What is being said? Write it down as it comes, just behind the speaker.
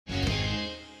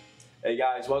Hey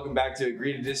guys, welcome back to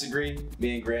Agree to Disagree.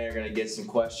 Me and Grant are gonna get some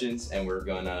questions and we're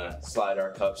gonna slide our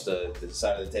cups to the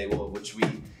side of the table which we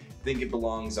think it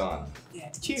belongs on. Yeah,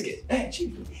 cheers. Hey,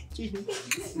 cheers.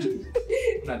 I'm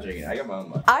not drinking, I got my own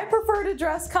mug. I prefer to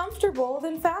dress comfortable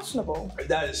than fashionable.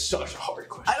 That is such a hard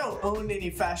question. I don't own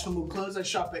any fashionable clothes. I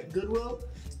shop at Goodwill.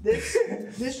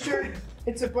 This shirt,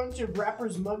 it's a bunch of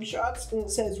rappers' mugshots and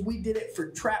it says, "We did it for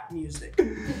trap music."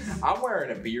 I'm wearing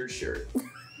a beer shirt.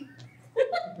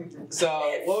 So,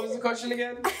 what was the question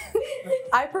again?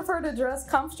 I prefer to dress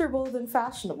comfortable than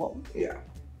fashionable. Yeah.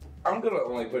 I'm gonna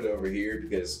only put it over here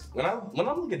because when I'm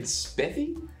looking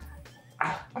spiffy,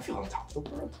 I feel on top of the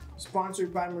world.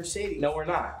 Sponsored by Mercedes. No, we're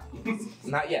not.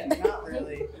 Not yet. Not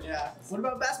really. Yeah. What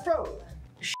about Bass Pro?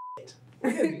 Shit.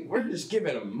 We're just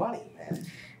giving them money, man.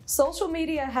 Social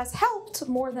media has helped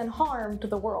more than harmed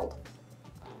the world.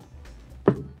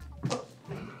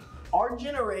 Our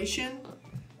generation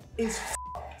is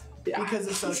because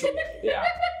of social media. Yeah.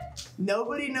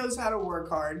 Nobody knows how to work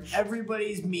hard.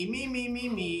 Everybody's me, me, me, me,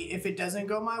 me. If it doesn't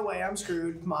go my way, I'm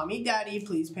screwed. Mommy, daddy,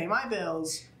 please pay my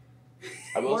bills.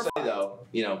 I will say though,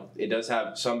 you know, it does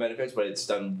have some benefits, but it's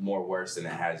done more worse than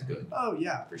it has good. Oh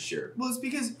yeah, For sure. Well, it's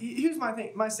because here's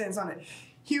my stance on it.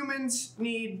 Humans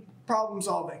need problem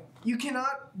solving. You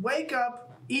cannot wake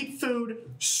up, eat food,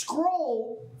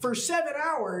 scroll for 7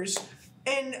 hours,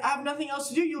 and have nothing else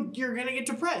to do. You're gonna get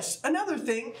depressed. Another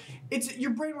thing, it's your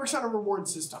brain works on a reward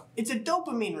system. It's a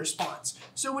dopamine response.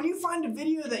 So when you find a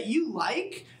video that you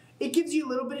like, it gives you a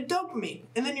little bit of dopamine.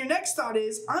 And then your next thought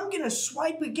is, I'm gonna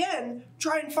swipe again,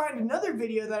 try and find another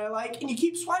video that I like, and you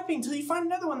keep swiping until you find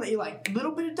another one that you like. A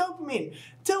little bit of dopamine.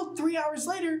 Till 3 hours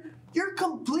later, you're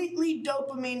completely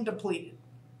dopamine depleted.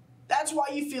 That's why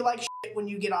you feel like shit when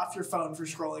you get off your phone for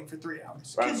scrolling for 3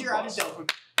 hours. Because you're out of dopamine.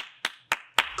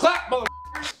 Clap, mother.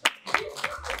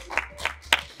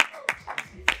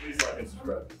 Please like and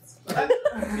subscribe.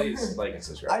 Please like and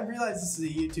subscribe. I realize this is a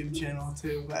YouTube channel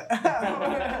too, but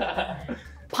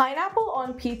Pineapple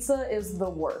on pizza is the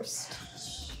worst.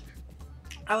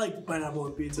 I like pineapple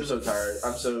on pizza. I'm so tired.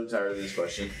 I'm so tired of this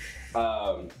question.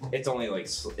 It's only like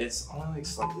slightly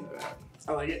bad.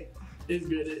 I like it. It's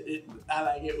good. I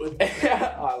like it with.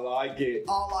 I like it.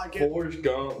 I like it. Forrest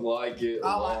Gump like it.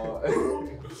 I like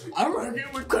it. I like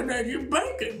it with Canadian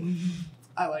bacon.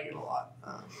 I like it a lot.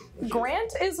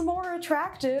 Grant is more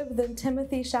attractive than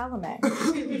Timothée Chalamet.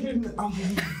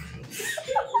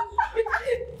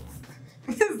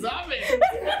 Stop it!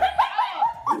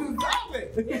 Stop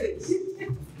it!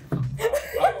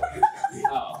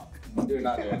 Oh, you're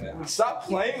not doing that. Stop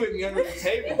playing with me under the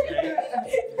table, man.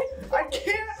 I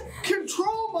can't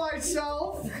control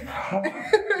myself.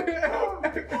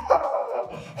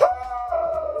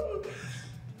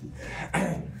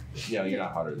 Yo, you're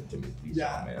not hotter than Timothy.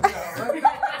 Yeah, man. no, let's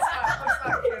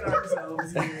not kid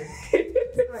ourselves here.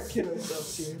 Let's not kid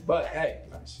ourselves here. But hey,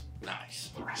 nice.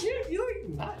 Yeah, you look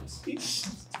nice.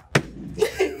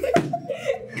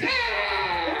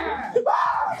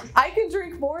 I can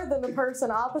drink more than the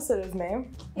person opposite of me.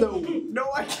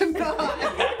 No, I cannot.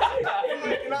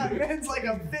 I cannot. Man's like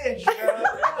a fish.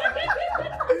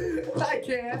 I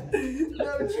can't.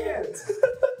 No chance.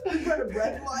 We put a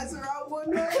breathalyzer out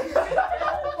one night.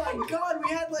 Oh my god, we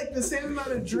had like the same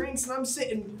amount of drinks, and I'm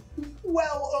sitting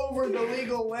well over the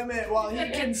legal limit while he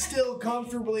can still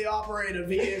comfortably operate a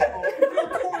vehicle,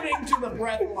 according to the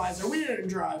breathalyzer. We didn't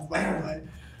drive, by the way,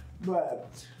 but.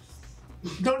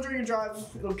 Don't drink and drive,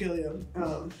 it'll kill you.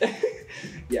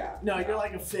 Yeah. No, you're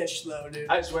like a fish though, dude.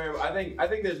 I swear, I think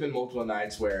there's been multiple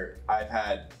nights where I've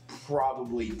had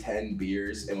probably 10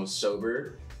 beers and was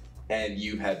sober, and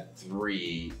you've had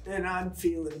 3, And I'm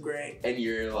feeling great. and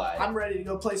you're like, I'm ready to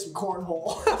go play some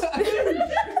cornhole.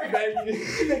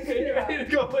 You're ready to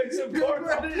go play some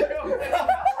cornhole.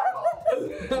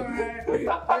 Alright.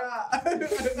 Yeah.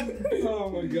 Oh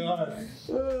my god.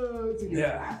 That's a good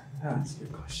Yeah. That's a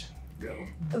good question. go.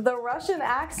 The Russian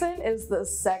accent is the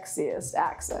sexiest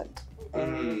accent.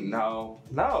 No,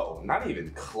 not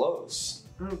even close.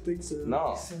 I don't think so.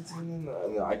 No,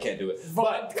 I can't do it.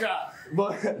 Vodka.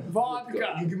 But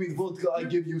Vodka. You give me vodka, I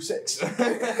give you sex.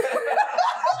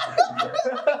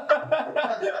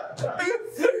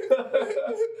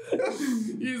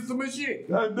 Use the machine.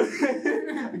 I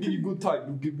give you good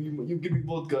time. You give me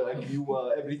vodka. I give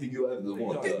you everything you ever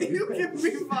want. You give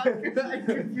me vodka, I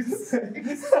give you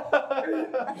sex.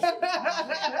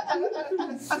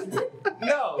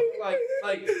 No, like.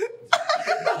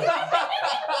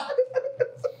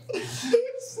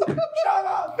 Shut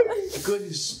up. A good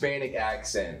Hispanic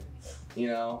accent. You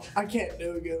know, I can't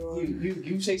do a good one.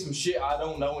 you say some shit I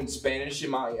don't know in Spanish in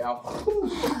my you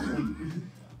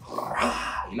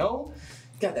know,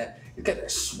 got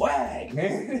that swag,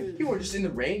 man. You weren't just in the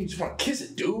rain, you just want to kiss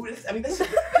it, dude. I mean, that's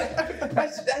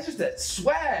just that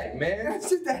swag, man. That's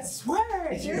just that swag.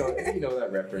 If you know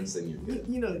that reference, then you're good.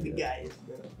 You know the guy.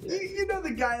 You know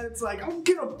the guy that's like, I'm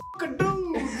gonna fuck a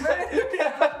dude,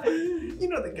 man. You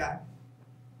know the guy.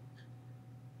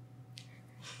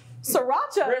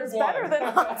 Sriracha Red is wine. better than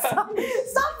hot sauce.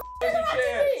 Stop f***ing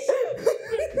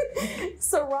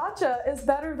Sriracha is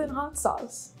better than hot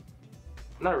sauce.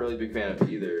 Not a really big fan of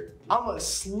either. I'm a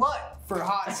slut for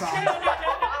hot sauce.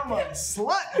 I'm a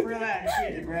slut for that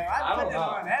shit, bro. I put it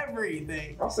on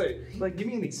everything. I'll say, like, give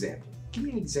me an example. Give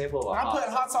me an example of a I put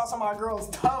hot sauce on my girl's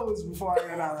toes before I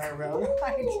get out there, bro.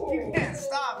 Like, you can't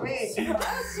stop me.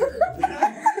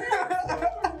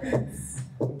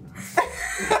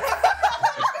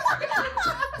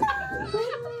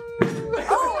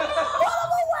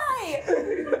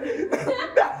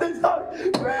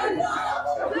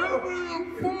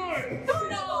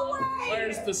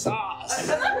 Where's the sauce?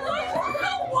 Wait!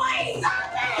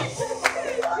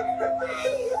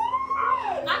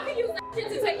 I can use that shit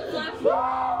to take a flash.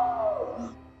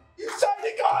 You signed a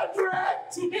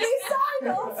contract! He signed a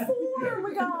form,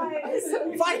 guys.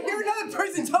 If I hear another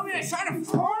person tell me I signed a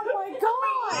form, Oh my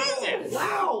god.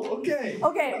 Wow, okay.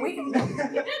 Okay,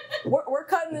 we're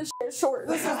cutting this shit short.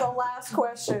 This is the last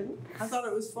question. I thought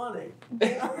it was funny.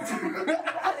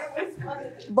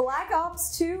 Black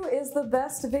Ops 2 is the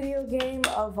best video game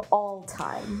of all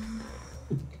time.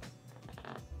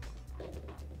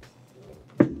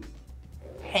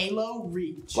 Halo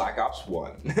Reach. Black Ops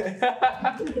 1.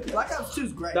 Black Ops 2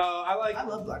 is great. No, I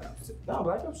love Black Ops 2. No,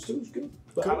 Black Ops 2 is good.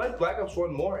 But I like Black Ops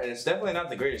 1 more, and it's definitely not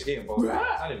the greatest game of all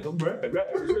time.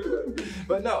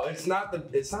 But no, it's not the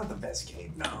best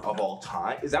game of all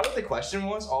time. Is that what the question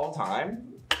was? All time?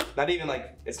 Not even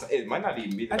like it might not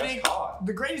even be the I best think COD.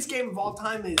 the greatest game of all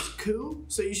time is Coup,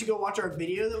 so you should go watch our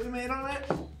video that we made on it.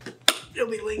 It'll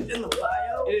be linked in the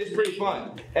bio. It is pretty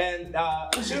fun. And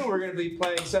soon we're going to be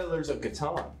playing Settlers of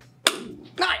Catan.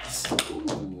 Nice!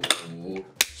 Ooh.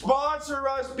 Sponsor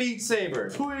us, Beat Saber.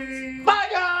 Please. Bye,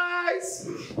 guys!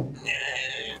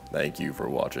 Thank you for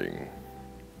watching.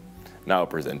 Now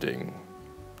presenting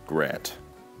Grant.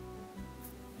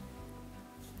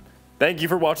 Thank you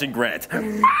for watching Grant.